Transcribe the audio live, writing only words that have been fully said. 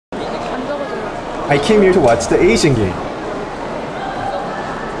I came here to watch the Asian game.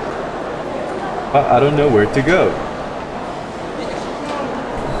 But I don't know where to go.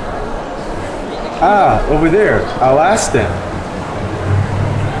 Ah, over there. I'll ask them.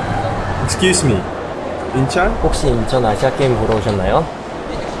 Excuse me. 인천? 혹시 인천 아시아게임 보러 오셨나요?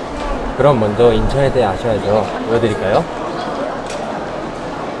 그럼 먼저 인천에 대해 아셔야죠. 보여드릴까요?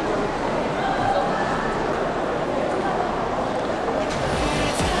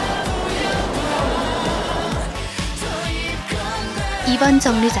 이번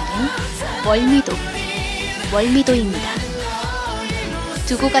정류장은 월미도입니다.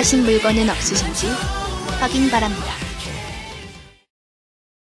 두고 가신 물건은 없으신지 확인 바랍니다.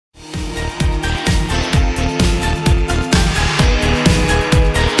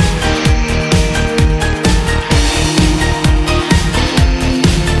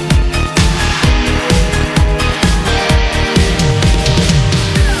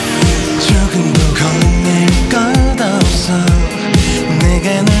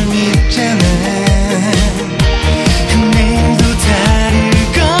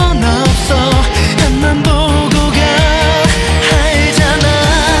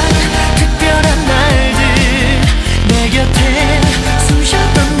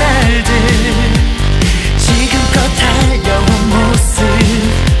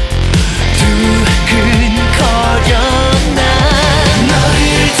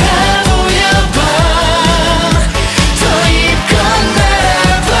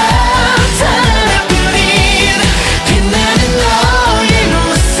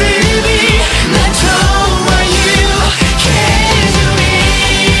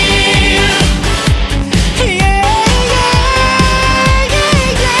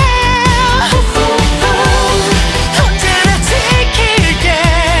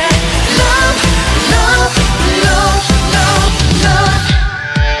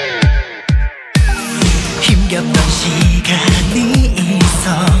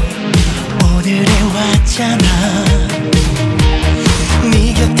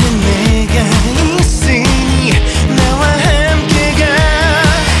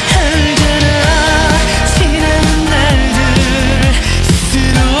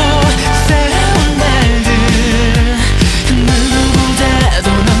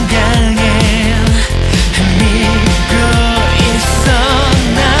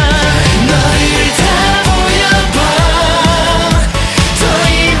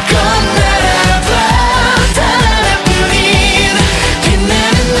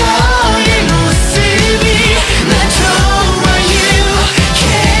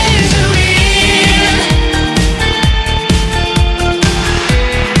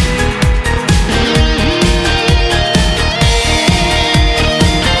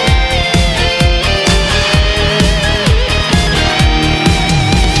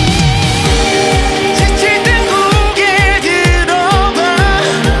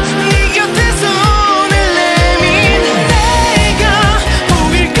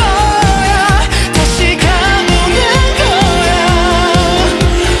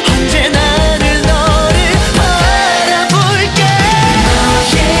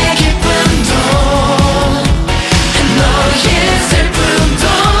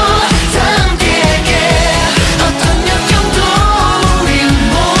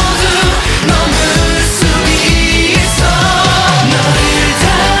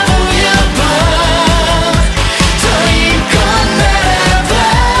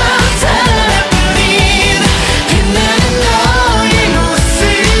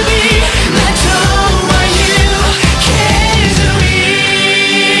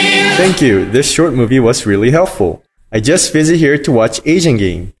 Thank you. This short movie was really helpful. I just visited here to watch Asian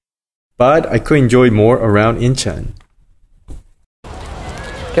game, but I could enjoy more around Incheon.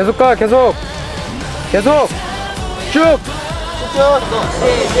 계속 가, 계속 쭉.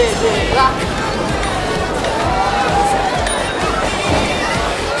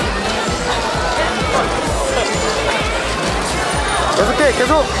 계속해,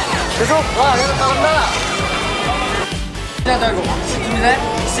 계속. 와, 계속 나간다.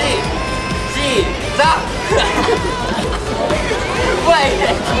 시작. 뭐야 이게?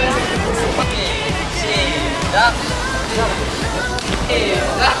 시작.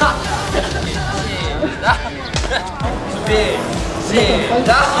 준비.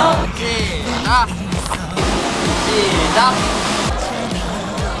 시작.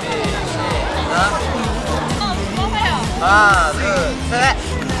 하나, 둘, 셋.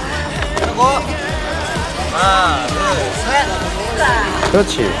 그리고 하나, 둘, 셋.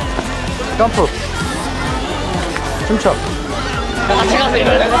 그렇지. 점프. 춤춰. 같이 가세요.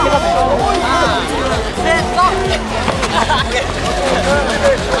 같이 가세요. 하나, 둘, 셋, 고!